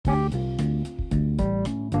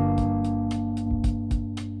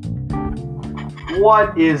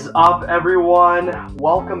What is up, everyone?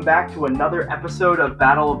 Welcome back to another episode of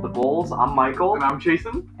Battle of the Bulls. I'm Michael. And I'm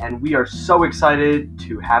Jason. And we are so excited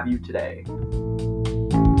to have you today.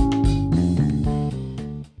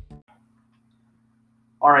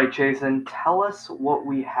 All right, Jason, tell us what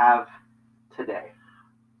we have today.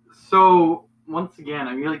 So, once again,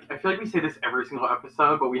 I feel like we say this every single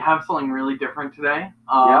episode, but we have something really different today.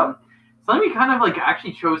 Something we kind of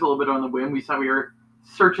actually chose a little bit on the whim. We were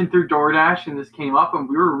searching through DoorDash and this came up and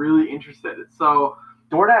we were really interested. So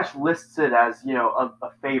DoorDash lists it as, a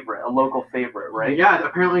favorite, a local favorite, right? Yeah,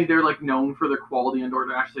 apparently they're known for their quality on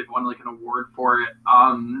DoorDash. They've won an award for it.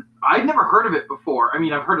 I'd never heard of it before.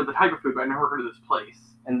 I've heard of the type of food, but I've never heard of this place.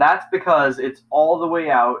 And that's because it's all the way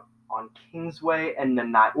out on Kingsway and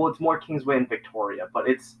Nanaimo. Well, it's more Kingsway and Victoria, but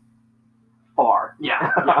it's far.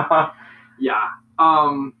 Yeah. Yeah.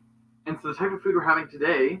 And so the type of food we're having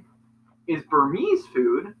today is Burmese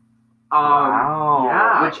food. Wow.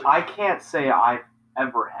 Yeah. Which I can't say I've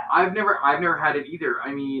ever had. I've never had it either.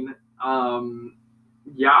 I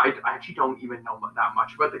actually don't even know that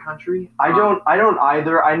much about the country. I don't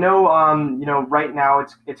either. I know, right now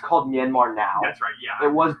it's called Myanmar now. That's right, yeah.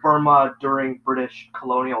 It was Burma during British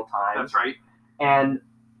colonial times. That's right. And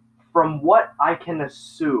from what I can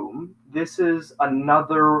assume, this is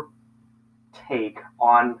another take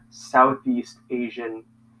on Southeast Asian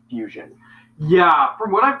fusion. Yeah,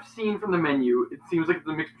 from what I've seen from the menu, it seems like it's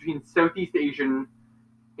a mix between Southeast Asian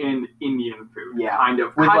and Indian food. Yeah, kind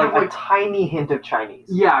of. With a tiny hint of Chinese.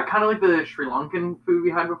 Yeah, kind of like the Sri Lankan food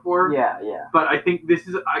we had before. Yeah. But I think this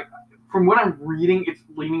is, from what I'm reading, it's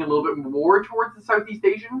leaning a little bit more towards the Southeast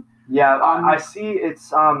Asian. Yeah, I see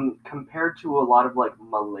it's compared to a lot of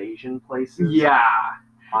Malaysian places. Yeah.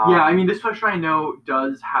 This restaurant I know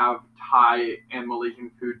does have Thai and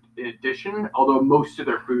Malaysian food in addition, although most of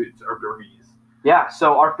their foods are Burmese. Yeah,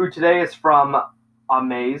 so our food today is from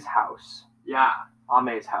Ame's House. Yeah.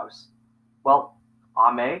 Ame's House. Well,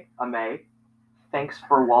 Ame, thanks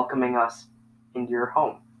for welcoming us into your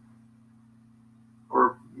home.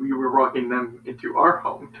 Or we were welcoming them into our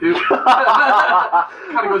home, too.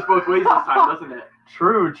 Kind of goes both ways this time, doesn't it?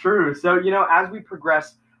 True. So, as we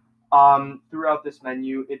progress throughout this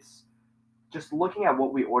menu, it's just looking at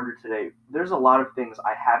what we ordered today. There's a lot of things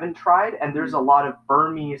I haven't tried, and there's a lot of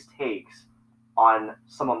Burmese takes on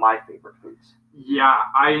some of my favorite foods. Yeah,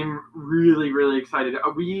 I'm really, really excited.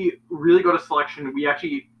 We really got a selection. We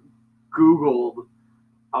actually Googled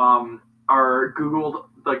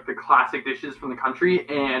the classic dishes from the country,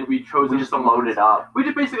 and we chose We just loaded up. We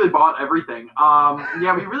just basically bought everything.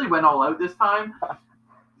 We really went all out this time.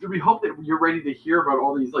 We hope that you're ready to hear about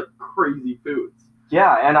all these crazy foods.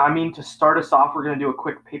 Yeah, and to start us off, we're gonna do a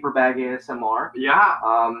quick paper bag ASMR. Yeah.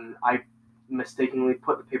 I mistakenly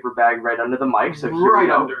put the paper bag right under the mic, so here right we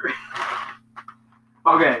go. under.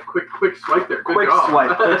 Okay. Quick swipe there. Quick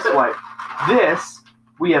swipe. This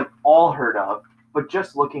we have all heard of, but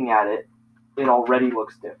just looking at it, it already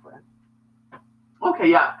looks different. Okay,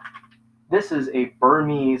 yeah. This is a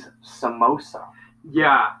Burmese samosa.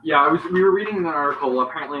 Yeah. We were reading an article.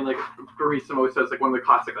 Apparently, Burmese samosa is one of the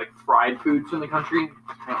classic fried foods in the country.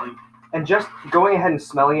 Apparently. And just going ahead and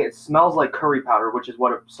smelling it, it smells like curry powder, which is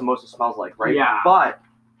what a samosa smells like, right? Yeah. But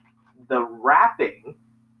the wrapping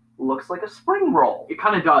looks like a spring roll. It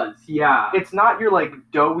kind of does, yeah. It's not your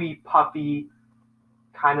doughy, puffy,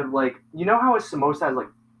 kind of how a samosa has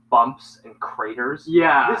bumps and craters?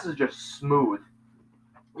 Yeah. This is just smooth.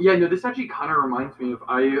 Yeah, no, this actually kind of reminds me of,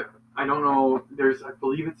 I don't know, I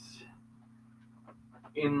believe it's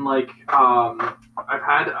in I've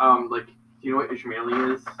had, do you know what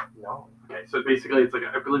Ismaili is? No. Okay, so basically it's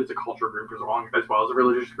I believe it's a cultural group as well as a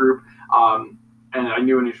religious group. And I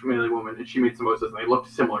knew an Ismaili woman, and she made samosas, and they looked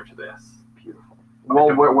similar to this. Beautiful.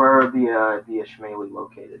 Well, where are the Ismaili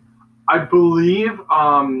located? I believe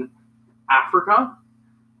Africa.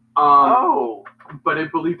 But I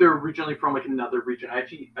believe they're originally from another region. I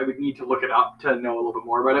would need to look it up to know a little bit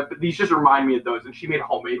more about it. But these just remind me of those. And she made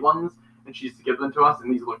homemade ones, and she used to give them to us,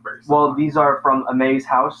 and these look very similar. Well, these are from Ame's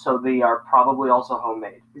House, so they are probably also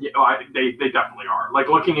homemade. Yeah, they definitely are.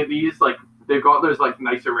 Looking at these, they've got those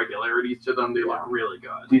nice irregularities to them. They look really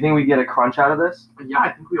good. Do you think we get a crunch out of this? Yeah,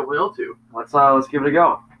 I think we will too. Let's give it a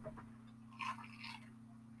go.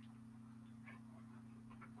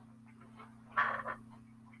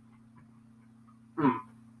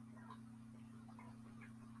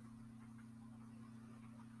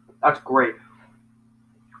 That's great.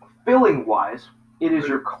 Filling-wise, it is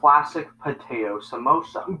your classic potato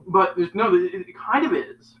samosa. But it kind of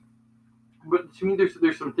is. But to me, there's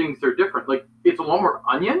some things that are different. It's a lot more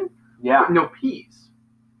onion, Yeah. but no peas.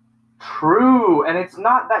 True, and it's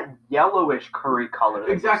not that yellowish curry color.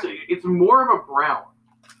 Exactly. It's more of a brown.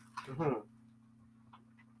 Mm-hmm.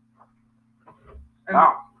 And,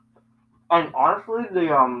 and honestly,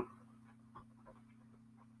 the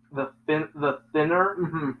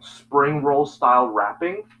thinner spring roll style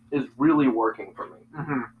wrapping is really working for me.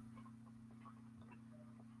 Mm-hmm.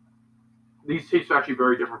 These taste actually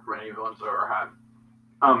very different from any of the ones I've ever had.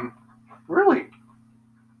 Really?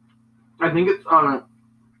 I think it's a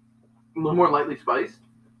little more lightly spiced.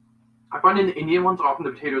 I find in the Indian ones, often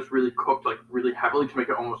the potatoes really cooked like really heavily to make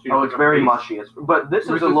it almost. It's very mushy. But this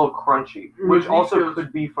is a little crunchy, which also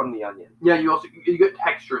could be from the onion. Yeah, you get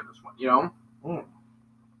texture in this one. You know.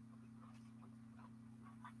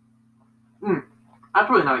 That's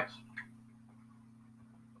really nice.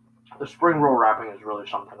 The spring roll wrapping is really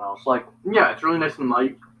something else. Yeah, it's really nice and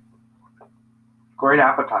light. Great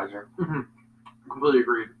appetizer. Completely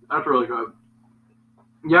agreed. That's really good.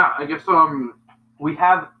 Yeah, I guess we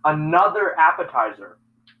have another appetizer.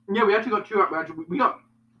 Yeah, we actually got two. We got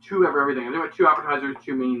two of everything. I think we got two appetizers,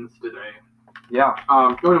 two mains today. Yeah.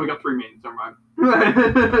 No, we got three mains. Never mind.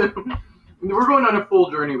 We're going on a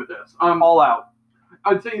full journey with this. All out.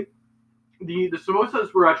 I'd say the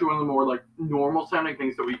samosas were actually one of the more like normal sounding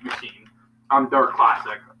things that we've seen. They're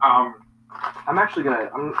classic. I'm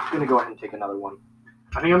gonna go ahead and take another one.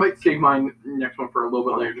 I think I might save my next one for a little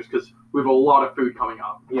bit later, just because we have a lot of food coming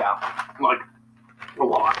up. Yeah. Like, a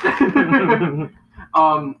lot.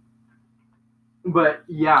 But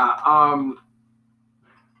yeah,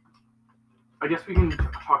 I guess we can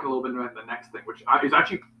talk a little bit about the next thing, which is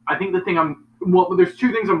actually, I think the thing there's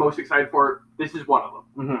two things I'm most excited for. This is one of them.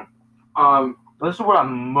 Mm-hmm. This is what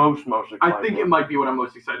I'm most excited I think for. it might be what I'm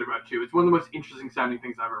most excited about too. It's one of the most interesting sounding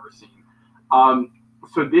things I've ever seen.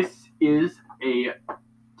 So this is a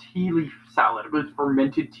tea leaf salad. It's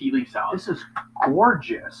fermented tea leaf salad. This is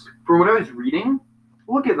gorgeous. From what I was reading,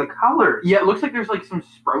 look at the colors. Yeah, it looks like there's like some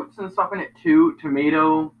sprouts and stuff in it too,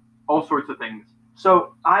 tomato, all sorts of things.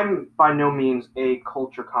 So I'm by no means a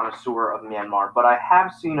culture connoisseur of Myanmar, but I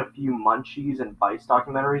have seen a few Munchies and Vice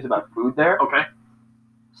documentaries about food there. Okay.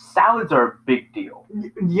 Salads are a big deal.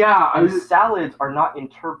 Yeah. And salads are not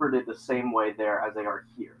interpreted the same way there as they are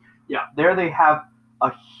here. Yeah. There they have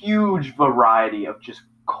a huge variety of just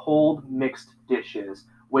cold mixed dishes,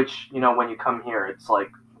 which, when you come here, it's like,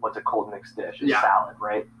 what's a cold mixed dish? It's salad,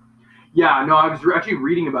 right? Yeah, no, I was actually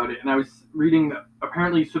reading about it, and I was reading that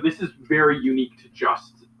apparently, so this is very unique to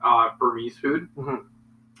just Burmese food. Mm-hmm.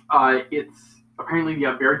 It's apparently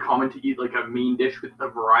very common to eat like a main dish with a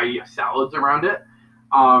variety of salads around it.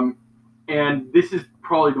 And this is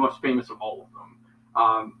probably the most famous of all of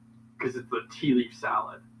them, because it's the tea leaf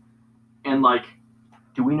salad. And like,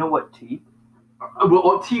 do we know what tea?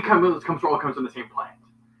 Tea comes from the ssame plant.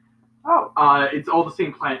 Oh. It's all the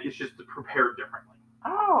same plant. It's just prepared differently.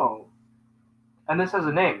 Oh. And this has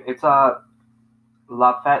a name. It's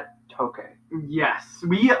Lafette Toke. Yes.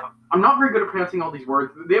 I'm not very good at pronouncing all these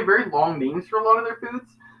words. They have very long names for a lot of their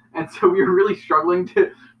foods, and so we were really struggling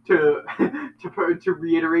to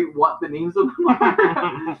reiterate what the names of them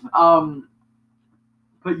are.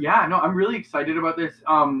 But yeah, no, I'm really excited about this.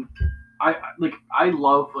 I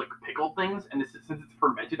love like pickled things, and since it's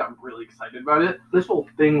fermented, I'm really excited about it. This whole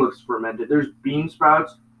thing looks fermented. There's bean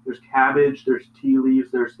sprouts, there's cabbage, there's tea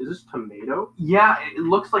leaves, is this tomato? Yeah, it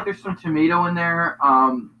looks like there's some tomato in there.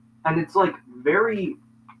 And it's like very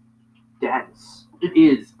dense. It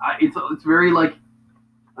is. It's very like.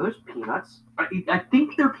 Are those peanuts? I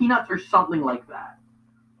think they're peanuts or something like that.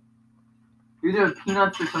 Either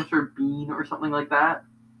peanuts or some sort of bean or something like that.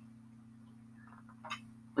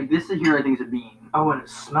 Like this here, I think is a bean. Oh, and it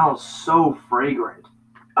smells so fragrant.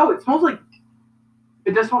 Oh, it smells like.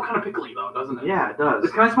 It does smell kind of pickly though, doesn't it? Yeah, it does.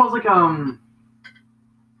 It kind of smells like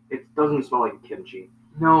It doesn't smell like kimchi.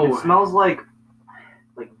 No. It smells like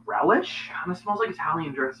relish. Kind of smells like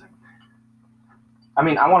Italian dressing. I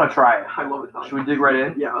mean, I want to try it. I love Italian. Should we dig right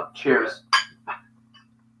in? Yeah. Cheers.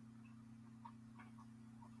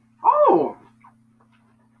 Oh.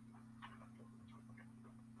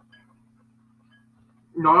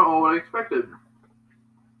 Not at all what I expected.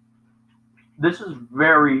 This is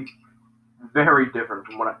very, very different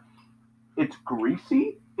from what It's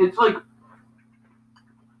greasy. It's like.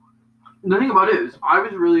 The thing about it is, I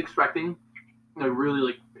was really expecting a really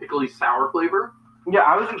like pickly sour flavor. Yeah,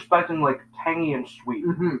 I was expecting like tangy and sweet.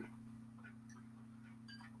 Mm-hmm.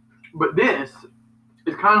 But this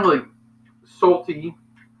is kind of like salty.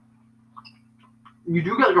 You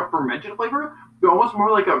do get like a fermented flavor, but almost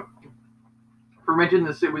more like a fermented in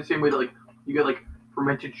the same way that like you get like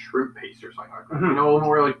fermented shrimp paste or something like that. Mm-hmm. A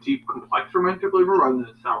more like deep, complex fermented flavor rather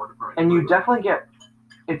than sour fermented. And you flavor. definitely get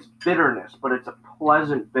it's bitterness, but it's a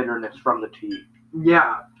pleasant bitterness from the tea.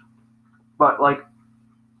 Yeah. But like,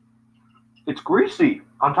 it's greasy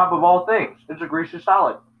on top of all things. It's a greasy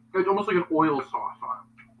salad. It's almost like an oil sauce on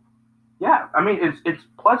it. Yeah, I mean it's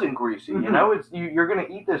pleasant greasy. You know, it's you're gonna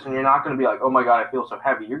eat this and you're not gonna be like, oh my god, I feel so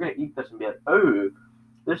heavy. You're gonna eat this and be like, oh,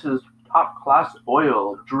 this is top class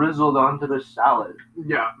oil drizzled onto the salad.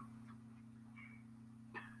 Yeah.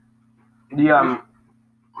 The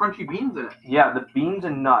crunchy beans in it. Yeah, the beans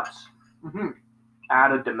and nuts Mm-hmm.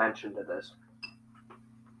 add a dimension to this.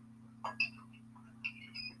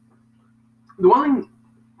 The one thing,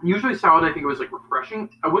 usually salad, I think it was like refreshing.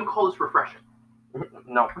 I wouldn't call this refreshing.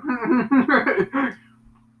 No.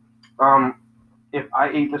 If I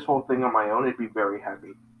ate this whole thing on my own, it'd be very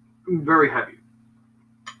heavy. Very heavy.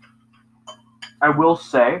 I will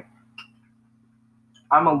say,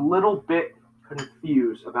 I'm a little bit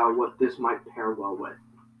confused about what this might pair well with.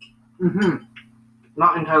 Mm-hmm.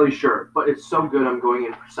 Not entirely sure, but it's so good I'm going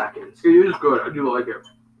in for seconds. It is good. I do like it.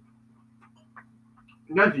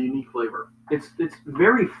 It has a unique flavor. It's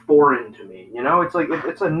very foreign to me, you know? It's like,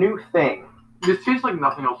 it's a new thing. This tastes like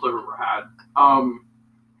nothing else I've ever had.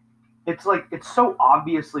 It's like, it's so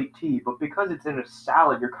obviously tea, but because it's in a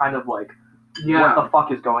salad, you're kind of like, Yeah. what the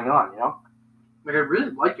fuck is going on, you know? Like, I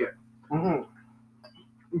really like it. Mm-hmm.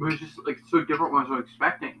 But it's just, like, so different from what I was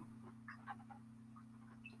expecting.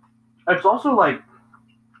 It's also, like,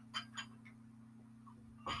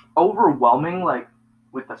 overwhelming, like,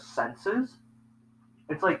 with the senses.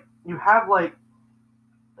 It's like, you have, like,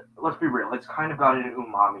 let's be real, it's kind of got an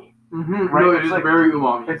umami. Mm-hmm. Right? No, It's it is like- very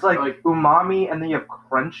umami. It's like umami, and then you have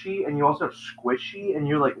crunchy, and you also have squishy, and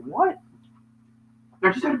you're like, what? I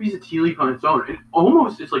just had a piece of tea leaf on its own. It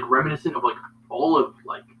almost is, like, reminiscent of, like, olive,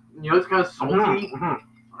 like, you know, it's kind of salty.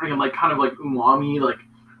 Mm-hmm. And, like, kind of, like, umami, like,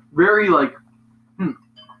 very, like,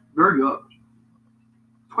 very good.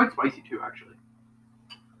 It's quite spicy, too, actually.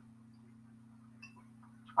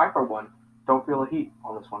 I, for one, don't feel the heat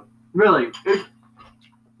on this one. Really,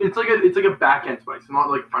 it's like a back end spice, not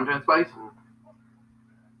like front end spice.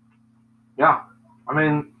 Yeah, I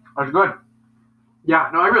mean, it's good. Yeah,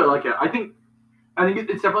 no, I really like it. I think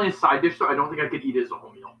it's definitely a side dish, so I don't think I could eat it as a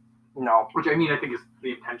whole meal. No. Which I mean, I think is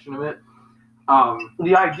the intention of it.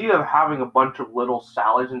 The idea of having a bunch of little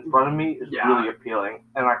salads in front of me is Yeah. really appealing,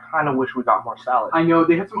 and I kind of wish we got more salads. I know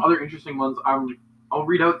they had some other interesting ones. I'll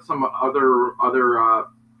read out some other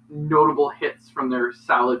notable hits from their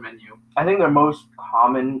salad menu. I think their most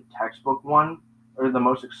common textbook one, or the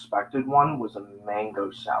most expected one, was a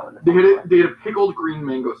mango salad. They had a pickled green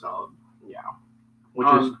mango salad. Yeah, which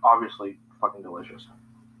is obviously fucking delicious.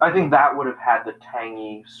 I think that would have had the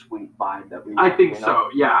tangy, sweet vibe that we. I want, think you know? so.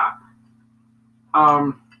 Yeah.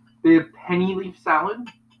 They have penny leaf salad.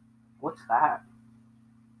 What's that?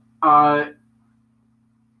 I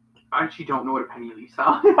actually don't know what a penny leaf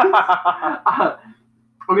salad is.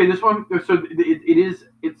 Okay, this one. So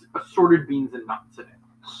it's assorted beans and nuts in it.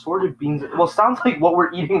 Assorted beans. Well, sounds like what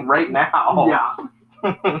we're eating right now. Yeah.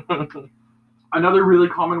 Another really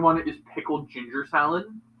common one is pickled ginger salad.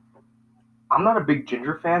 I'm not a big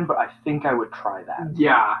ginger fan, but I think I would try that.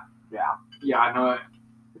 Yeah. Yeah. Yeah. No.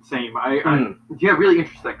 Same. Yeah. Really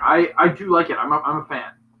interesting. I do like it. I'm a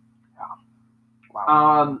fan. Yeah.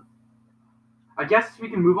 Wow. I guess we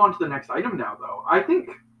can move on to the next item now, though. I think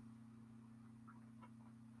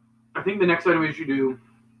the next item we should do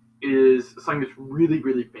is something that's really,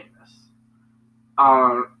 really famous.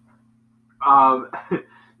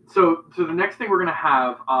 So the next thing we're gonna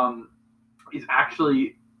have is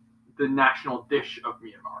actually the national dish of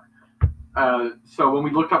Myanmar. So when we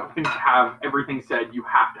looked up things to have, everything said you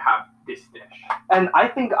have to have this dish. And I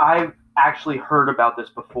think I've actually heard about this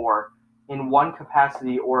before, in one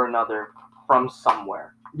capacity or another, from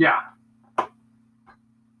somewhere. Yeah.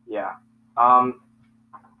 Yeah.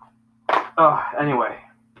 Anyway,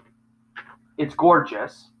 it's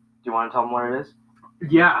gorgeous. Do you want to tell them what it is?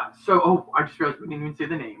 Yeah. So, I just realized we didn't even say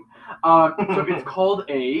the name. So it's called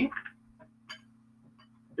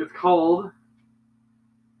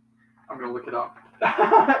I'm gonna look it up.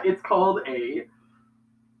 It's called a.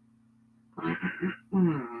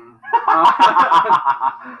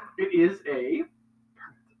 It is a.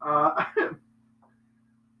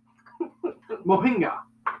 Mohinga.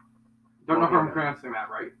 Don't know if I'm pronouncing that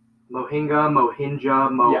right. Mohinga, Mohinja,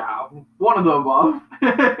 Yeah, one of the above.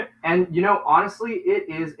 And, you know, honestly, it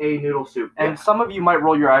is a noodle soup. And some of you might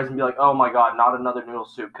roll your eyes and be like, oh my god, not another noodle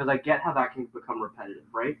soup. Because I get how that can become repetitive,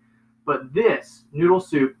 right? But this noodle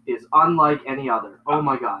soup is unlike any other. Oh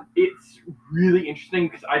my god. It's really interesting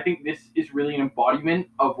because I think this is really an embodiment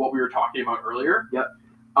of what we were talking about earlier. Yep.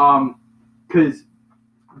 Because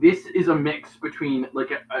This is a mix between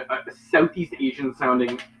like a Southeast Asian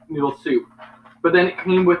sounding noodle soup, but then it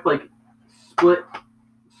came with like split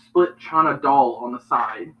chana dal on the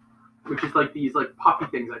side, which is like these like puffy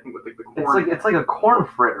things I think with like the corn. It's like a corn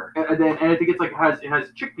fritter. And I think it's like it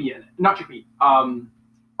has chickpea in it, not chickpea,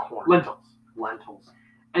 Corn. lentils.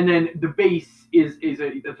 And then the base is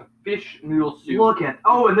a fish noodle soup. Look at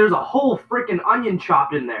and there's a whole freaking onion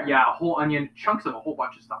chopped in there. Yeah, a whole onion, chunks of a whole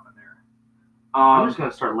bunch of stuff in there. I'm just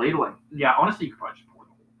gonna start ladling. Yeah, honestly, you could probably just pour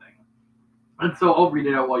the whole thing. And so I'll read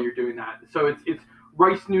it out while you're doing that. So it's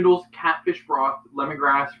rice noodles, catfish broth,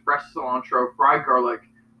 lemongrass, fresh cilantro, fried garlic,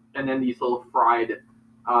 and then these little fried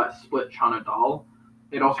split chana dal.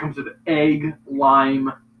 It also comes with egg,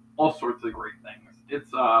 lime, all sorts of great things. It's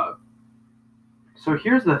So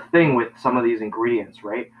here's the thing with some of these ingredients,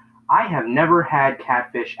 right? I have never had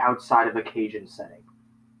catfish outside of a Cajun setting.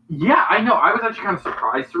 Yeah, I know. I was actually kind of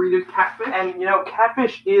surprised to read there's catfish. And,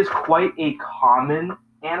 catfish is quite a common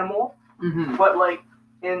animal, but,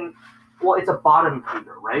 it's a bottom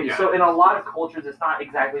feeder, right? Yeah. So in a lot of cultures, it's not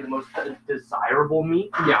exactly the most desirable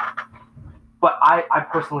meat. Yeah. But I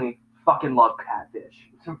personally fucking love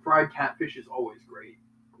catfish. Some fried catfish is always great.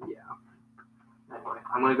 Yeah. Anyway,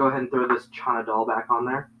 I'm going to go ahead and throw this chana dal back on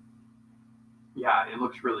there. Yeah, it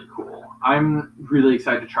looks really cool. I'm really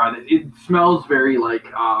excited to try this. It smells very like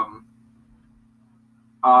I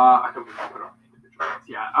don't know put on individual ones.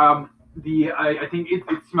 Yeah. I think it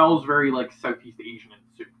smells very like Southeast Asian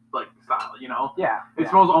soup like style, Yeah. It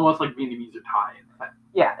smells almost like Vietnamese or Thai.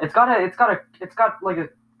 Yeah, it's got like a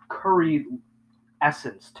curry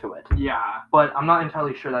essence to it. Yeah. But I'm not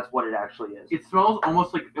entirely sure that's what it actually is. It smells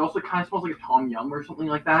almost like, it also kind of smells like a Tom Yum or something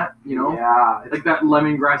like that, Yeah. Like that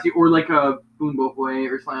lemongrassy, or like a Boon Bo Hue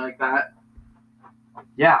or something like that.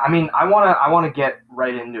 Yeah, I mean, I wanna get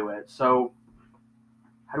right into it. So,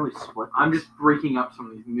 how do we split this? I'm just breaking up some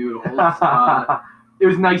of these noodles. It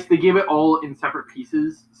was nice. They gave it all in separate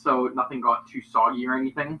pieces, so nothing got too soggy or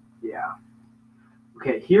anything. Yeah.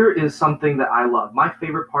 Okay, here is something that I love. My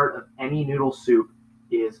favorite part of any noodle soup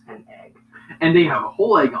is an egg. And they have a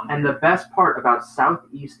whole egg on it. And the best part about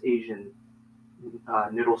Southeast Asian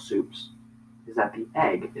noodle soups is that the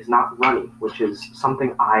egg is not runny, which is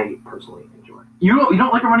something I personally enjoy. You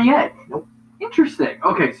don't like a runny egg? Nope. Interesting.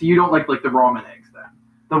 Okay, so you don't like the ramen eggs then?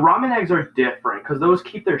 The ramen eggs are different because those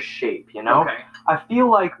keep their shape, Okay. I feel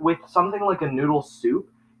like with something like a noodle soup,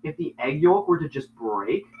 if the egg yolk were to just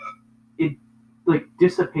break, it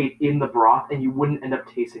dissipate in the broth and you wouldn't end up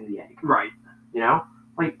tasting the egg. Right. I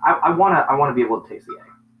wanna be able to taste the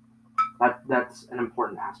egg. That's an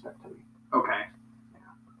important aspect to me. Okay.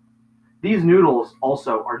 These noodles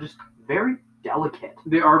also are just very delicate.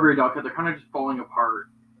 They are very delicate. They're kind of just falling apart.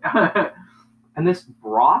 And this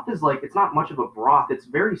broth is it's not much of a broth. It's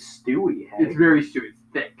very stewy. Hey? It's very stewy. It's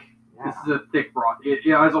thick. Yeah. This is a thick broth. It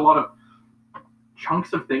has a lot of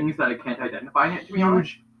chunks of things that I can't identify in it, to be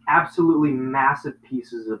honest. Absolutely massive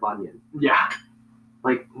pieces of onion. Yeah.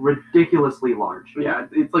 Ridiculously large. Yeah,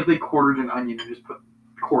 it's like they quartered an onion and just put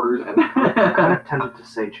quarters in. I'm kind of tempted to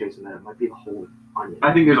say, Jason, that it might be the whole onion.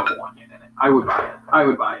 I think there's a whole onion in it. I would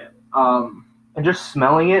buy it. And just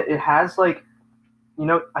smelling it, it has I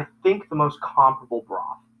think the most comparable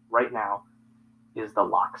broth right now is the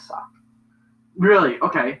laksa. Really?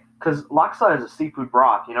 Okay. Because laksa is a seafood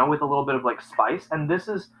broth, with a little bit of spice, and this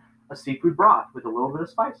is a seafood broth with a little bit of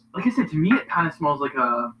spice. Like I said, to me, it kind of smells like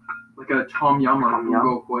a Tom Yum or a Boon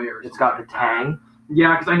Bo Hue or something. It's got the tang.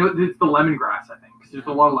 Yeah, because I know it's the lemongrass, I think. Because there's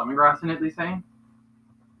a lot of lemongrass in it, they say.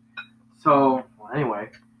 So. Well, anyway,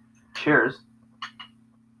 cheers.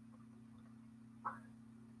 I'm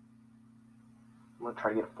going to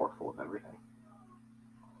try to get a forkful of everything.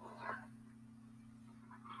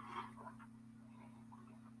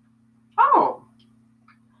 Oh.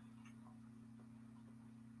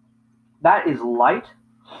 That is light.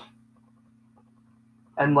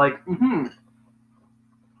 And why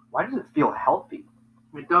does it feel healthy?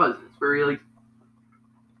 It does. It's very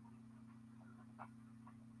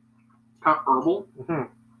kind of herbal.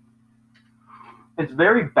 It's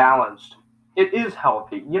very balanced. It is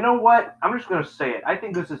healthy. You know what? I'm just going to say it. I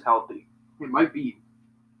think this is healthy. It might be.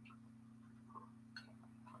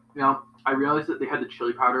 I realized that they had the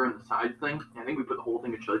chili powder in the sides thing. I think we put the whole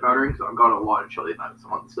thing of chili powder in because I've got a lot of chili that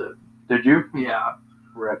someone said. Did you? Yeah.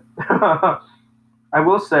 Rip. I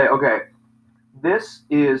will say, okay, this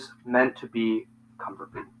is meant to be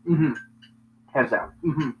comfort food. Mm-hmm. Hands down.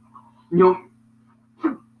 Mm-hmm.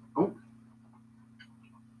 Oh.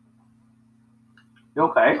 You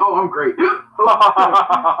okay? Oh, I'm great.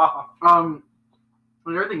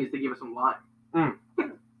 Another thing is they gave us some lime.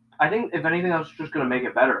 I think if anything else, it's just gonna make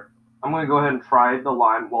it better. I'm going to go ahead and try the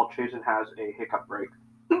lime while Chasen has a hiccup break.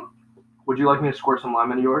 Would you like me to squirt some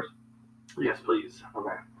lime into yours? Yes, please.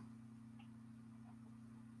 Okay.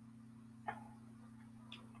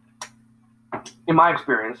 In my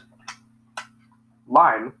experience,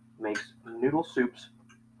 lime makes noodle soups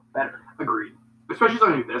better. Agreed. Especially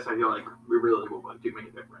something like this, I feel like we really won't do many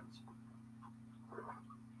difference.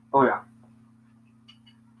 Oh yeah.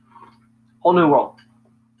 Whole new world.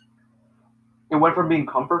 It went from being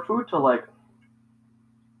comfort food to like,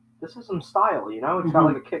 this is some style, you know? It's got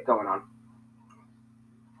like a kick going on.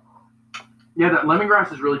 Yeah, that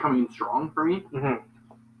lemongrass is really coming in strong for me. Mm-hmm.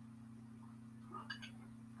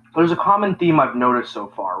 There's a common theme I've noticed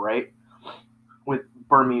so far, right? With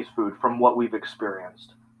Burmese food from what we've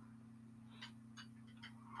experienced.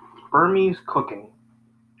 Burmese cooking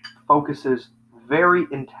focuses very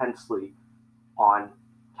intensely on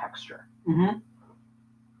texture. Mm-hmm.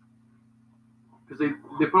 Because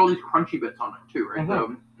they put all these crunchy bits on it too, right?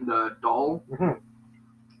 Mm-hmm. The dal. Mm-hmm.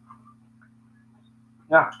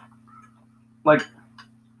 Yeah. Like,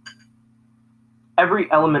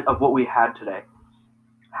 every element of what we had today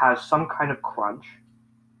has some kind of crunch.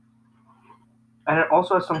 And it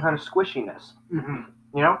also has some kind of squishiness. Mm-hmm.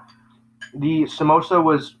 You know? The samosa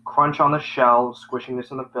was crunch on the shell,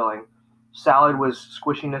 squishiness in the filling. Salad was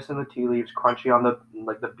squishiness in the tea leaves, crunchy on the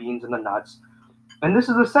beans and the nuts. And this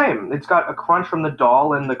is the same. It's got a crunch from the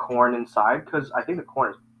dal and the corn inside, because I think the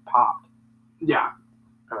corn is popped. Yeah.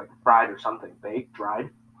 Or like fried or something, baked,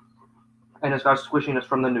 dried. And it's got squishiness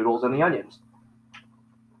from the noodles and the onions.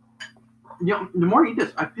 You know, the more I eat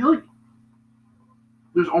this, I feel like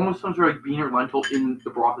there's almost some sort of like bean or lentil in the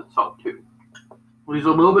broth itself too. There's a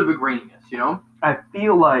little bit of a graininess, you know? I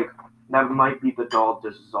feel like that might be the dal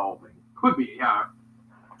dissolving. Could be, yeah.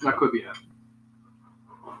 That could be it.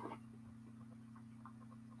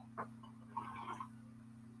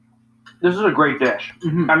 This is a great dish.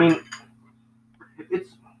 Mm-hmm. I mean,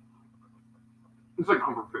 it's like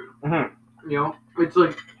comfort food. Mm-hmm. You know, it's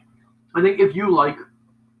like, I think if you like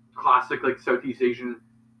classic like Southeast Asian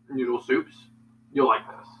noodle soups, you'll like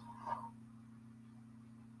this.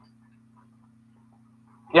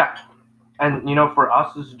 Yeah. And, you know, for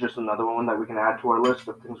us, this is just another one that we can add to our list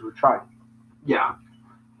of things we've tried. Yeah.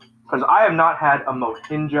 Because I have not had a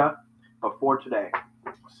mohinja before today.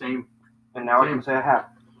 Same. And now Same. I can say I have.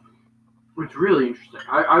 It's really interesting.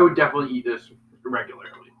 I would definitely eat this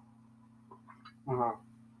regularly. Mm-hmm.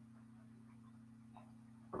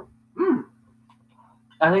 Mm.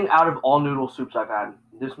 I think out of all noodle soups I've had,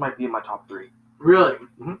 this might be in my top 3. Really?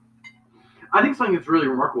 Mm-hmm. I think something that's really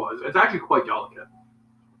remarkable is it's actually quite delicate.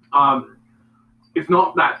 It's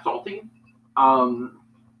not that salty.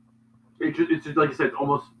 It's just like I said, it's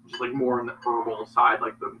almost just like more on the herbal side,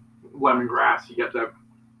 like the lemongrass. You get the.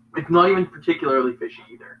 It's not even particularly fishy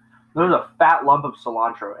either. There's a fat lump of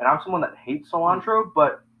cilantro, and I'm someone that hates cilantro,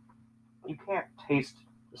 but you can't taste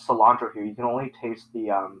the cilantro here. You can only taste the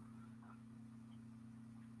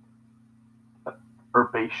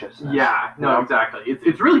herbaceousness. Yeah, no, exactly.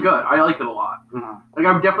 It's really good. I like it a lot. Mm-hmm. Like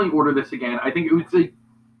I would definitely order this again. I think it would say.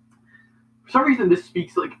 For some reason, this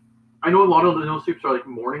speaks like. I know a lot of the noodle soups are like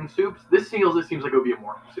morning soups. This seems like it would be a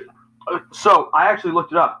morning soup. So I actually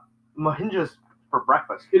looked it up. Mohinja's for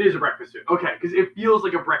breakfast. It is a breakfast soup. Okay, because it feels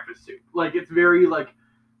like a breakfast soup. Like it's very like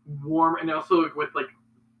warm, and also with like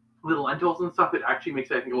little lentils and stuff. It actually makes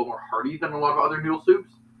it, I think, a little more hearty than a lot of other noodle soups.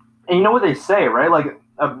 And you know what they say, right? Like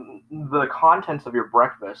the contents of your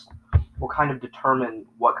breakfast will kind of determine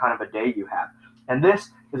what kind of a day you have. And this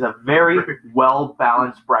is a very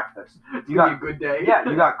well-balanced breakfast. You got a good day. Yeah,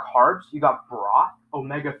 you got carbs, you got broth,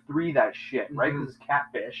 omega-3, that shit, right? Because it's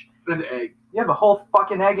catfish. And the egg. You have a whole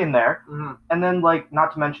fucking egg in there. Mm-hmm. And then, like,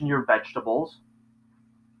 not to mention your vegetables.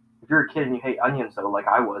 If you're a kid and you hate onions, though, like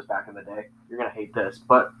I was back in the day, you're going to hate this.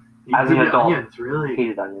 But as an adult, onions, really?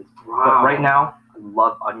 hated onions. Wow. But right now, I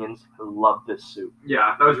love onions. I love this soup.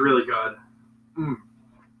 Yeah, that was really good.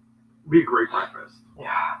 Be a great breakfast.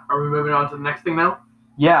 Yeah. Are we moving on to the next thing now?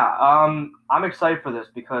 Yeah, I'm excited for this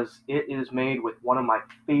because it is made with one of my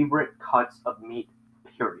favorite cuts of meat,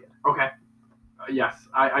 period. Okay. Yes,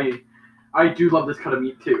 I do love this cut of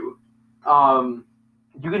meat too. You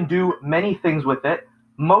can do many things with it,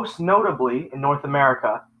 most notably in North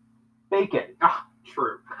America, bacon. Ah,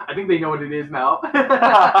 true. I think they know what it is now. Do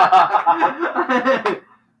you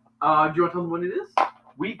want to tell them what it is?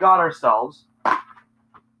 We got ourselves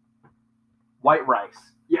white rice.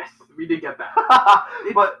 Yes, we did get that.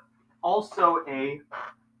 But also a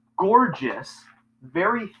gorgeous,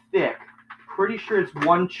 very thick, pretty sure it's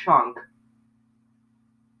one chunk,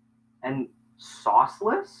 and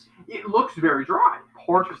sauceless? It looks very dry.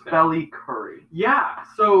 Pork belly curry. Yeah,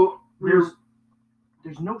 so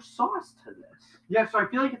there's no sauce to this. Yeah, so I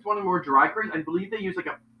feel like it's one of the more dry curries. I believe they use like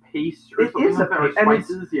a paste or It something is like a that, or paste,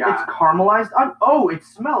 and spices. it's caramelized. Oh, it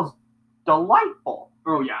smells delightful.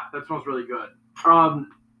 Oh yeah, that smells really good.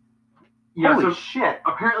 Yeah, Holy so shit.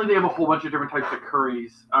 apparently they have a whole bunch of different types of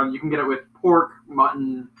curries. You can get it with pork,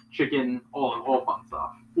 mutton, chicken, all fun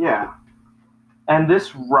stuff. Yeah. And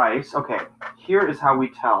this rice, okay, here is how we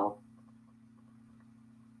tell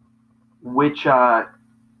which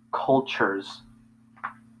cultures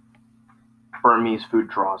Burmese food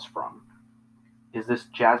draws from. Is this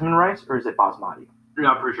jasmine rice or is it basmati?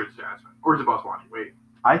 Yeah, I'm pretty sure it's jasmine. Or is it basmati? Wait.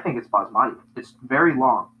 I think it's basmati. It's very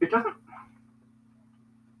long. It doesn't...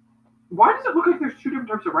 Why does it look like there's two different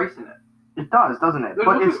types of rice in it? It does, doesn't it?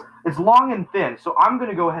 But it's long and thin, so I'm going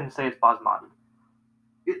to go ahead and say it's basmati.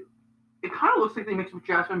 It kind of looks like they mix with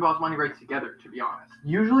jasmine and basmati rice together, to be honest.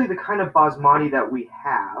 Usually the kind of basmati that we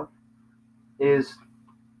have is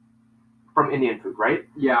from Indian food, right?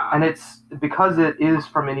 Yeah. And it's because it is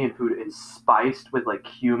from Indian food, it's spiced with like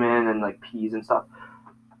cumin and like peas and stuff.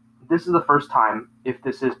 This is the first time, if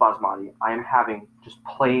this is basmati, I am having just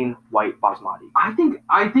plain white basmati. I think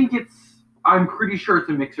I'm pretty sure it's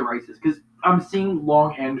a mix of rices because I'm seeing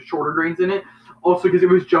long and shorter grains in it. Also, because if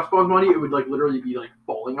it was just basmati, it would like literally be like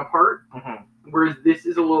falling apart. Mm-hmm. Whereas this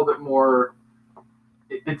is a little bit more.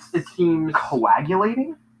 It seems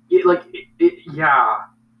coagulating. Yeah.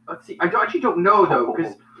 Let's see. I actually don't know though,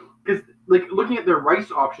 because like looking at their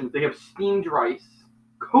rice options, they have steamed rice,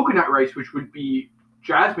 coconut rice, which would be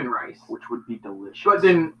jasmine rice, which would be delicious. But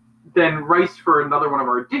then rice for another one of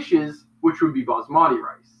our dishes, which would be basmati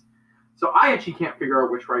rice. So I actually can't figure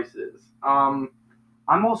out which rice it is. I'm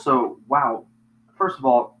also wow. First of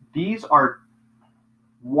all, these are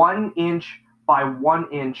 1 inch by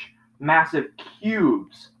 1 inch massive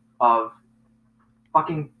cubes of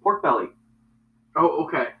fucking pork belly. Oh,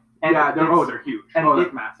 okay. And yeah, they're huge.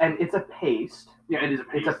 That's massive. And it's a paste. Yeah, it is a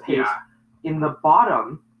paste. It's a paste. Yeah. In the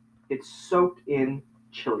bottom, it's soaked in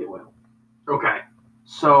chili oil. Okay.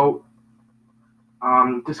 So,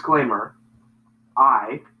 disclaimer,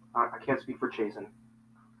 I can't speak for Chasen.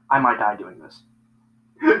 I might die doing this.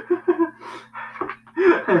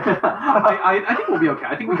 I think we'll be okay.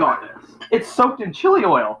 I think we got this. It's soaked in chili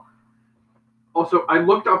oil. Also, I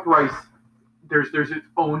looked up rice. There's its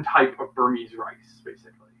own type of Burmese rice,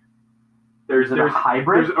 basically. There's a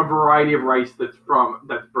hybrid. There's a variety of rice that's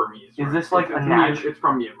Burmese. Is this like it's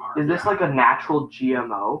from Myanmar? Is this like a natural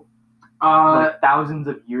GMO? Like thousands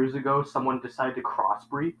of years ago, someone decided to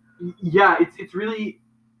crossbreed. Yeah, it's really.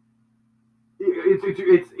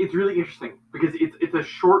 It's really interesting because it's a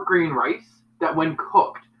short grain rice that when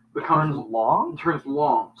cooked becomes long. Turns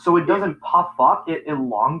long. So it doesn't puff up; it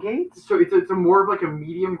elongates. So it's a more of like a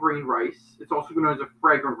medium grain rice. It's also known as a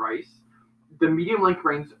fragrant rice. The medium length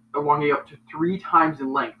grains elongate up to 3 times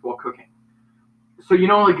in length while cooking. So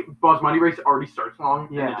like basmati rice already starts long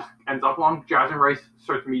and it just ends up long. Jasmine rice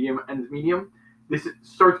starts medium, ends medium. This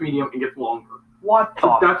starts medium and gets longer. What the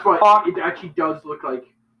so that's why fuck? It actually does look like.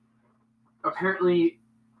 Apparently,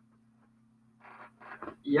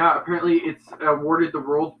 it's awarded the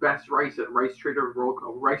world's best rice at Rice Trader World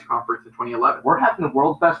Rice Conference in 2011. We're having the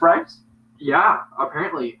world's best rice? Yeah,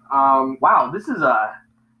 apparently. Wow, this is a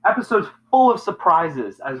episode full of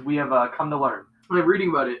surprises, as we have come to learn. When I'm reading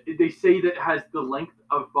about it, they say that it has the length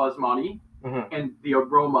of basmati and the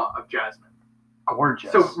aroma of jasmine.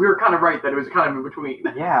 Gorgeous. So we were kind of right that it was kind of in between.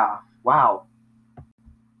 Yeah. Wow.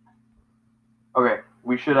 Okay.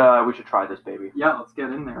 We should try this baby. Yeah, let's get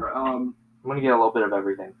in there. I'm gonna get a little bit of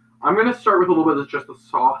everything. I'm gonna start with a little bit of just the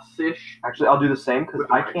sauce-ish. Actually, I'll do the same because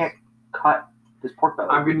I can't cut this pork belly.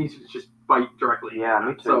 I'm gonna need to just bite directly. Yeah,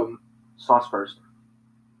 me too. So, sauce first.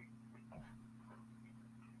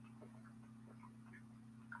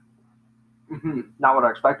 Not what I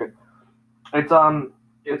expected.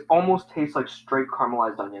 It almost tastes like straight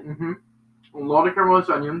caramelized onion. A lot of caramelized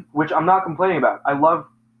onion, which I'm not complaining about. I love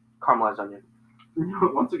caramelized onion.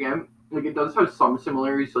 Once again, like it does have some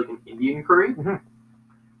similarities to like an Indian curry, but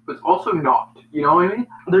it's also not. You know what I mean?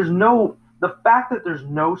 The fact that there's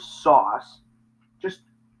no sauce, just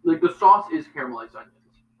like the sauce is caramelized onions.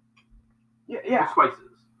 Yeah. With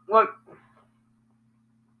spices. Look,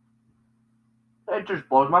 it just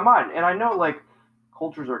blows my mind. And I know like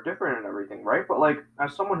cultures are different and everything, right? But like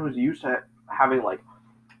as someone who's used to having like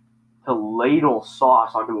to ladle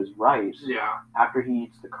sauce onto his rice, after he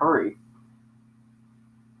eats the curry.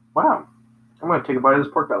 Wow. I'm going to take a bite of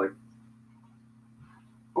this pork belly.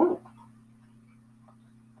 Ooh.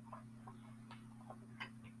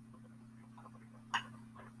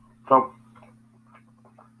 So,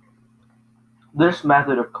 this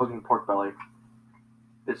method of cooking pork belly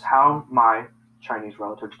It's how my Chinese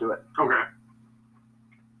relatives do it. Okay.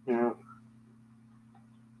 Mm.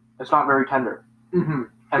 It's not very tender. Mm-hmm.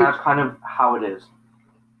 And that's kind of how it is.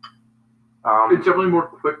 It's definitely more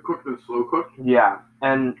quick cooked than slow cooked. Yeah,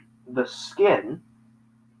 and the skin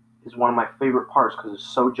is one of my favorite parts because it's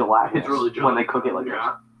so gelatinous. It's really gelatinous when they cook it like this.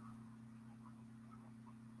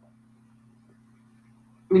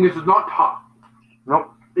 I mean, this is not tough.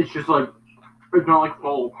 Nope. It's just like, it's not like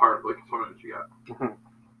fall apart like sometimes you get. Mm-hmm.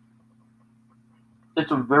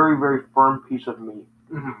 It's a very, very firm piece of meat.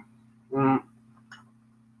 Mm-hmm. Mm.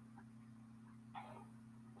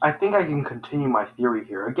 I think I can continue my theory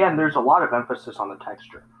here. Again, there's a lot of emphasis on the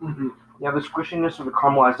texture. Mm-hmm. You have the squishiness of the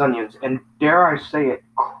caramelized onions, and dare I say it,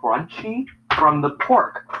 crunchy from the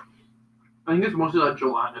pork. I think it's mostly that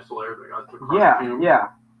gelatinous layer that got the crunch. Yeah, you know? yeah.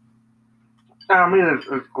 And I mean,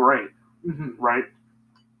 it's great, right?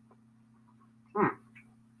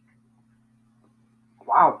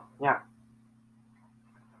 Wow, yeah.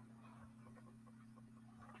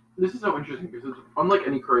 This is so interesting because it's unlike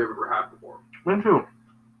any curry I've ever had before. Me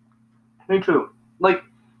too. Like,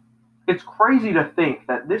 it's crazy to think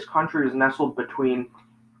that this country is nestled between,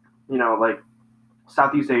 like,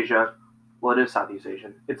 Southeast Asia. Well, it is Southeast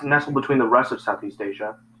Asian. It's nestled between the rest of Southeast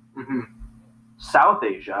Asia, South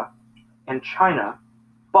Asia, and China.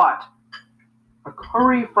 But a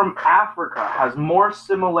curry from Africa has more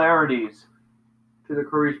similarities to the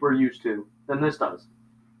curries we're used to than this does.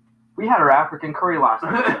 We had our African curry last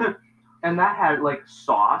night, and that had, like,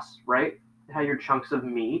 sauce, right? It had your chunks of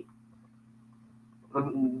meat.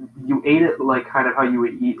 You ate it like kind of how you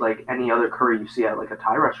would eat like any other curry you see at like a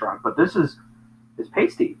Thai restaurant, but this is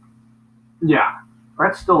pasty. Yeah,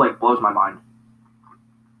 that still like blows my mind.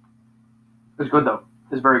 It's good though.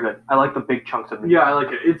 It's very good. I like the big chunks of meat. Yeah, I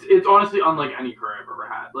like it. It's honestly unlike any curry I've ever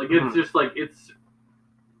had. Like it's just like it's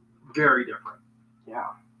very different.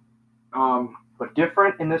 Yeah. But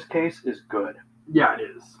different in this case is good. Yeah, it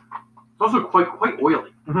is. It's also quite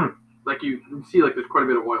oily. Mm-hmm. Like you see, like there's quite a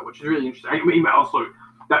bit of oil, which is really interesting. I mean, also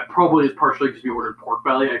that probably is partially because we ordered pork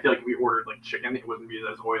belly. I feel like if we ordered like chicken, it wouldn't be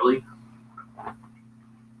as oily.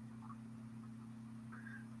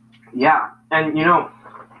 Yeah, and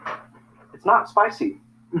it's not spicy.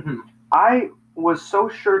 Mm-hmm. I was so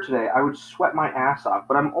sure today I would sweat my ass off,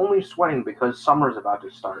 but I'm only sweating because summer's about to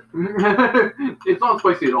start. It's not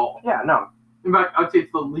spicy at all. Yeah, no. In fact, I'd say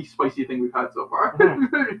it's the least spicy thing we've had so far.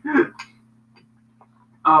 Mm-hmm.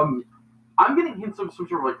 I'm getting hints of some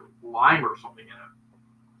sort of like lime or something in it.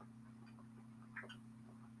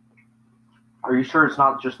 Are you sure it's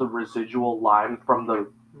not just the residual lime from the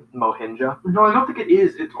mohinja? No, I don't think it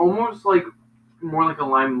is. It's almost like more like a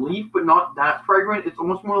lime leaf, but not that fragrant. It's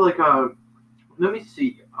almost more like a. Let me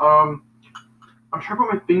see. I'm trying to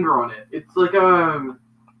put my finger on it. It's like almost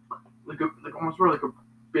more like a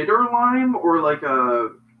bitter lime or like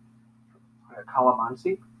a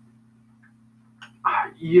calamansi.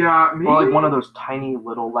 Yeah, maybe. Or like one of those tiny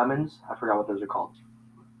little lemons. I forgot what those are called.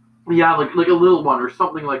 Yeah, like a little one or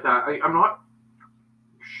something like that. I'm not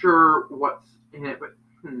sure what's in it, but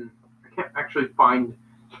I can't actually find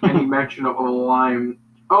any mention of a lime.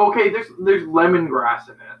 Oh, okay, there's lemongrass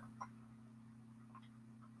in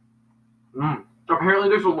it. Apparently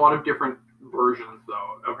there's a lot of different versions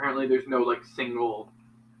though. Apparently there's no like single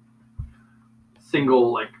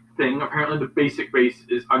like thing. Apparently the basic base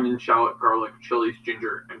is onion, shallot, garlic, chilies,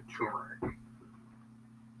 ginger, and turmeric.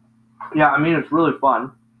 Yeah, I mean it's really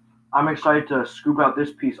fun. I'm excited to scoop out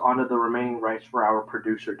this piece onto the remaining rice for our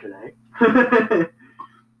producer today.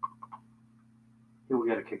 He will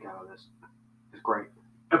get a kick out of this. It's great.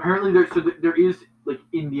 Apparently there is like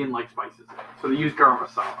Indian like spices in it. So they use garam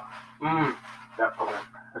masala. Yeah, okay.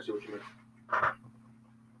 I see what you mean.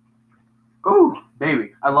 Ooh,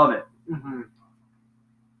 baby. I love it.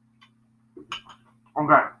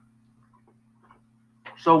 Okay.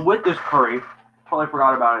 So with this curry, totally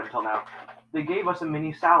forgot about it until now, they gave us a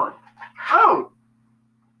mini salad. Oh!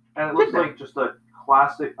 And it looks like just a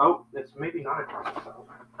classic... Oh, it's maybe not a classic salad.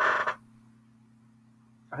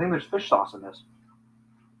 I think there's fish sauce in this.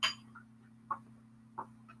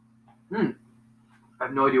 I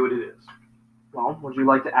have no idea what it is. Well, would you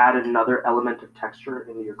like to add another element of texture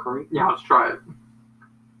into your curry? Yeah, let's try it.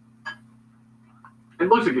 It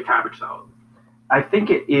looks like a cabbage salad. I think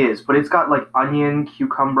it is, but it's got like onion,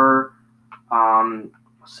 cucumber,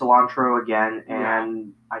 cilantro again,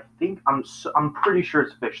 and I think I'm pretty sure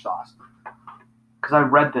it's fish sauce because I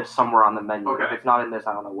read this somewhere on the menu. Okay. If it's not in this,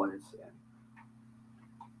 I don't know what it's in.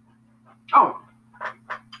 Oh,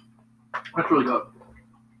 that's really good.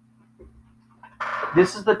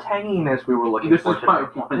 This is the tanginess we were looking This for. is my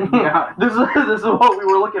one. Yeah. This is what we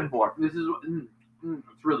were looking for. This is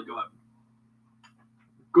It's really good.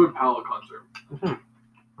 Good palate cleanser.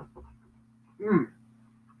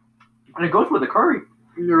 And it goes with the curry.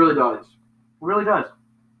 It really does. It really does.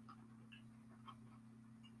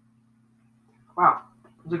 Wow,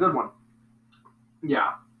 it's a good one.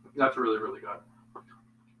 Yeah, that's really, really good.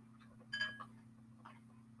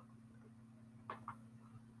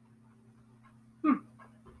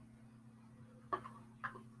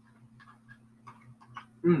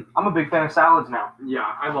 I'm a big fan of salads now.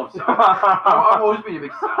 Yeah, I love salad. I've always been a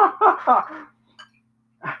big salad.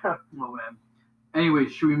 Oh man. Anyway,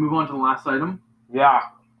 should we move on to the last item? Yeah.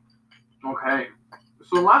 Okay.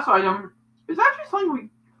 So the last item is actually something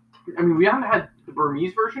we haven't had the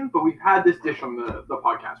Burmese version, but we've had this dish on the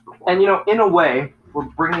podcast before. And in a way, we're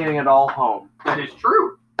bringing it all home. That is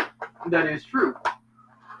true. That is true.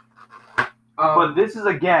 But this is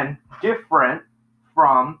again different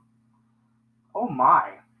from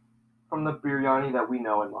from the biryani that we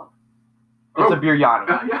know and love. It's a biryani.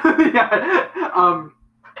 Yeah.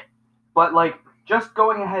 But like just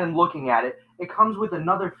going ahead and looking at it, it comes with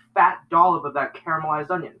another fat dollop of that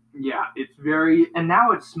caramelized onion. Yeah, it's very. And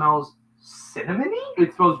now it smells cinnamony?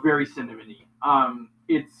 It smells very cinnamony.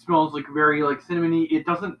 It smells like very like cinnamony. It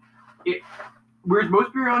doesn't. Whereas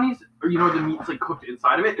most biryanis, or the meat's like cooked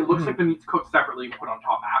inside of it, it looks like the meat's cooked separately and put on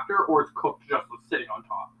top after, or it's cooked just sitting on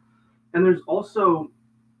top. And there's also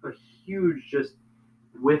a huge just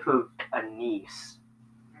whiff of anise.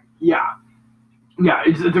 Yeah,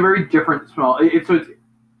 it's a very different smell. It's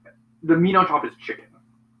the meat on top is chicken.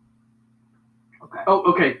 Okay. Oh,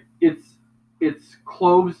 okay. It's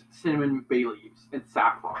cloves, cinnamon, bay leaves, and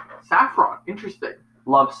saffron. Saffron, interesting.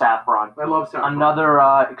 Love saffron. I love saffron. Another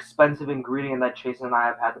expensive ingredient that Chase and I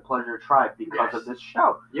have had the pleasure to try because of this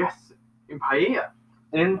show. Yes, in paella.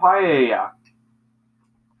 In paella.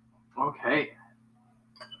 Okay.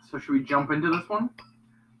 So should we jump into this one?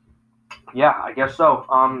 Yeah, I guess so.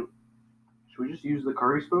 Should we just use the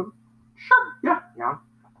curry spoon? Sure. Yeah.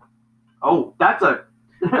 Oh, that's a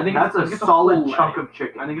solid chunk of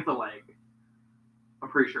chicken. I think it's a leg. I'm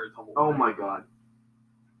pretty sure it's a whole Oh leg. my god.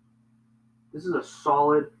 This is a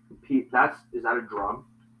solid piece. Is that a drum?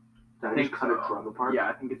 Did I just cut a drum apart? Yeah,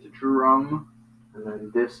 I think it's a drum. And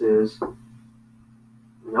then this is.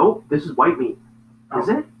 Nope, this is white meat. Is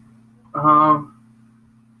it?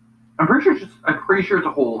 I'm pretty sure it's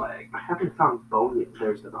a whole leg. I haven't found bone yet.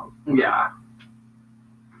 There's the bone. Yeah.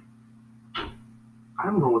 I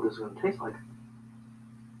don't know what this is going to taste like.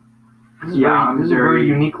 This is very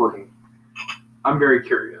unique looking. I'm very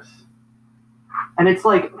curious. And it's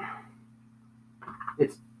like,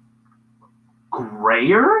 it's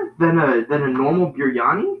grayer than a normal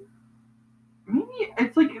biryani. Maybe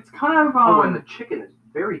it's kind of and the chicken is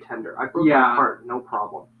very tender. I broke that apart, no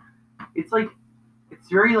problem. It's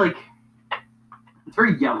very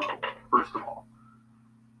yellow. First of all,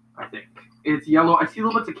 I think it's yellow. I see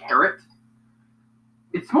little bits of carrot.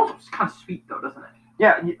 It smells kind of sweet though, doesn't it?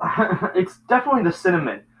 Yeah, it's definitely the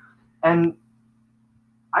cinnamon, and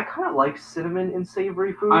I kind of like cinnamon in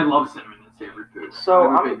savory food. I love cinnamon in savory food. So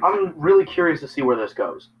I'm really curious to see where this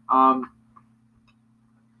goes. Yeah,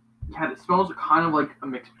 it smells kind of like a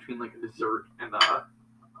mix between like a dessert and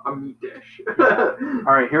a meat dish. Yeah.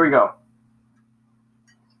 All right, here we go.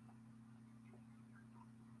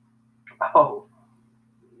 Oh,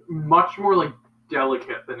 much more like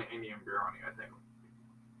delicate than Indian biryani, I think.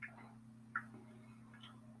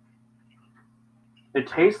 It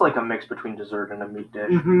tastes like a mix between dessert and a meat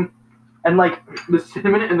dish. Mm-hmm. And like the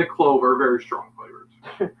cinnamon and the clove are very strong flavors.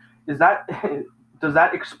 Does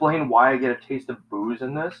that explain why I get a taste of booze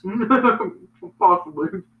in this?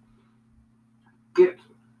 Possibly.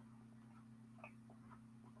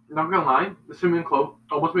 Not gonna lie, the cinnamon and clove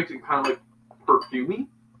almost makes it kind of like perfumey.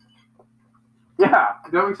 Yeah.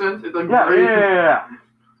 Does that make sense? It's like yeah.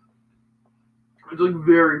 It's like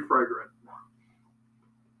very fragrant.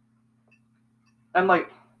 And like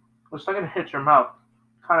the second it hits your mouth,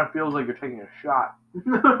 kind of feels like you're taking a shot.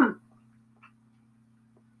 Like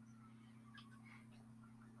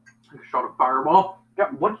a shot of Fireball. Yeah,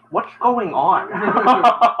 what's going on?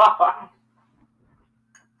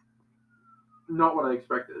 Not what I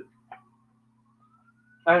expected.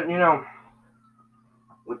 And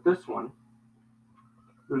with this one,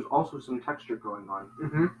 there's also some texture going on.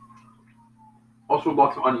 Mm-hmm. Also,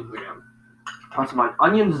 lots of onions again. Lots of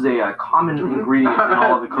onions is a common ingredient in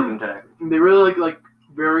all of the cooking today. They really like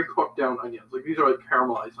very cooked down onions. Like these are like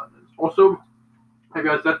caramelized onions. Also, hey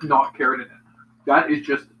guys, that's not carrot in it. That is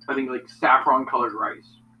just, I think, like saffron colored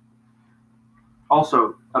rice.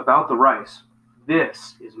 Also, about the rice,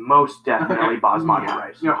 this is most definitely basmati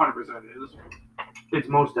rice. Yeah, 100% it is. It's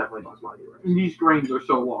most definitely basmati rice. These grains are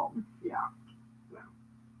so long.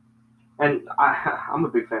 And I'm a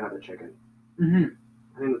big fan of the chicken. Mm-hmm.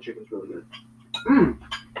 I think the chicken's really good. Mm.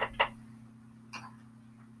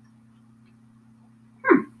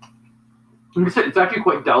 Like I said, it's actually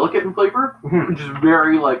quite delicate in flavor, which is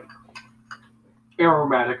very like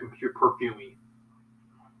aromatic and perfumey.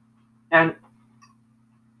 And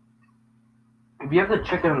if you have the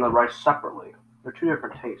chicken and the rice separately, they're two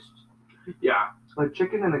different tastes. Yeah. So the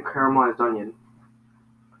chicken and the caramelized onion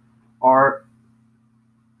are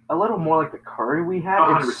a little more like the curry we had.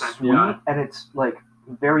 100%, It's sweet yeah. and it's like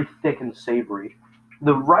very thick and savory.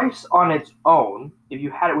 The rice on its own, if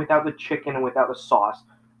you had it without the chicken and without the sauce,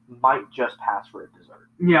 might just pass for a dessert.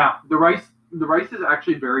 Yeah, the rice is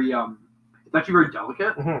actually very it's actually very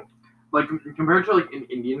delicate. Mhm. Like compared to like an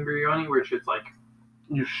Indian biryani, which it's like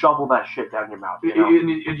You shovel that shit down your mouth. You know?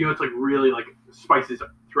 it's like really like spices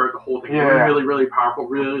throughout the whole thing. Yeah. Really, really powerful.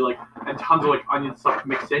 Really like and tons of like onion stuff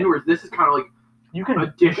mixed in. Whereas this is kind of like You can, a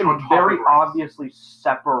dish you on can top very of the rice. obviously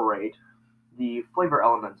separate the flavor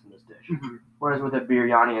elements in this dish. Mhm. Whereas with a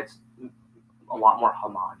biryani, it's a lot more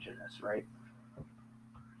homogenous, right?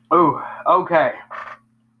 Oh, okay.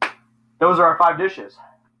 Those are our 5 dishes.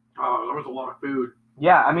 Oh, that was a lot of food.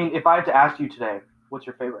 Yeah, I mean, if I had to ask you today, what's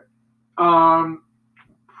your favorite?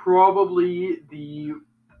 Probably the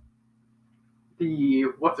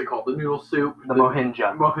what's it called? The noodle soup. The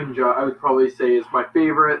mohinja. Mohinja, I would probably say is my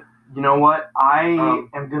favorite. You know what? I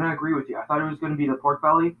am going to agree with you. I thought it was going to be the pork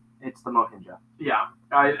belly. It's the mohinja. Yeah,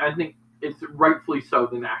 I think it's rightfully so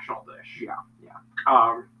the national dish.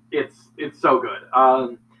 Yeah. It's so good. I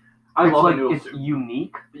It's love like, noodle it's soup.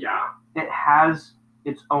 unique. Yeah, It has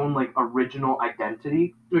its own like original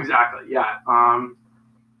identity. exactly. Yeah,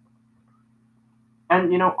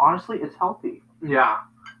 And you know, honestly, it's healthy. yeah,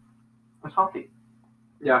 It's healthy.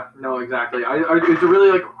 yeah. No, exactly. It's a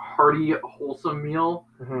really like hearty, wholesome meal.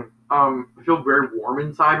 Mm-hmm. I feel very warm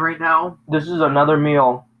inside right now. This is another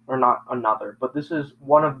meal, or not another, but this is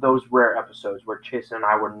one of those rare episodes where Chase and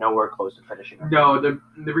I were nowhere close to finishing it. No, the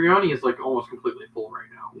biryani is like almost completely full right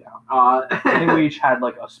now. Yeah. I think we each had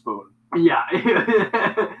like a spoon. Yeah,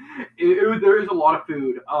 there is a lot of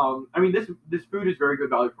food. I mean, this food is very good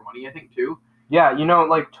value for money, I think, too. Yeah, you know,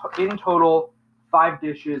 like in total, 5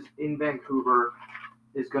 dishes in Vancouver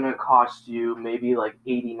is going to cost you maybe like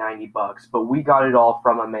 $80-$90, but we got it all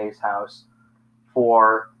from Amaze House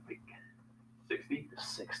for Like 60.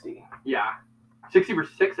 $60. Yeah, 60 for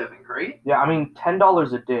 6, I think, right? Yeah, I mean,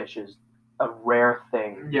 $10 a dish is a rare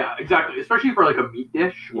thing. Yeah, exactly. Especially for like a meat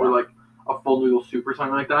dish or Yeah. like a full noodle soup or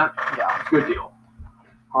something like that. Yeah. It's a good deal.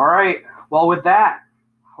 All right. Well, with that,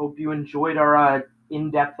 hope you enjoyed our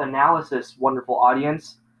in-depth analysis, wonderful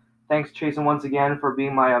audience. Thanks, Jason, once again for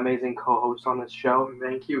being my amazing co-host on this show.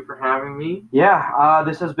 Thank you for having me. Yeah,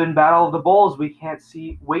 this has been Battle of the Bulls. We can't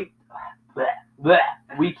wait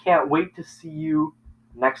to see you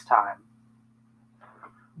next time.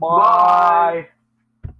 Bye.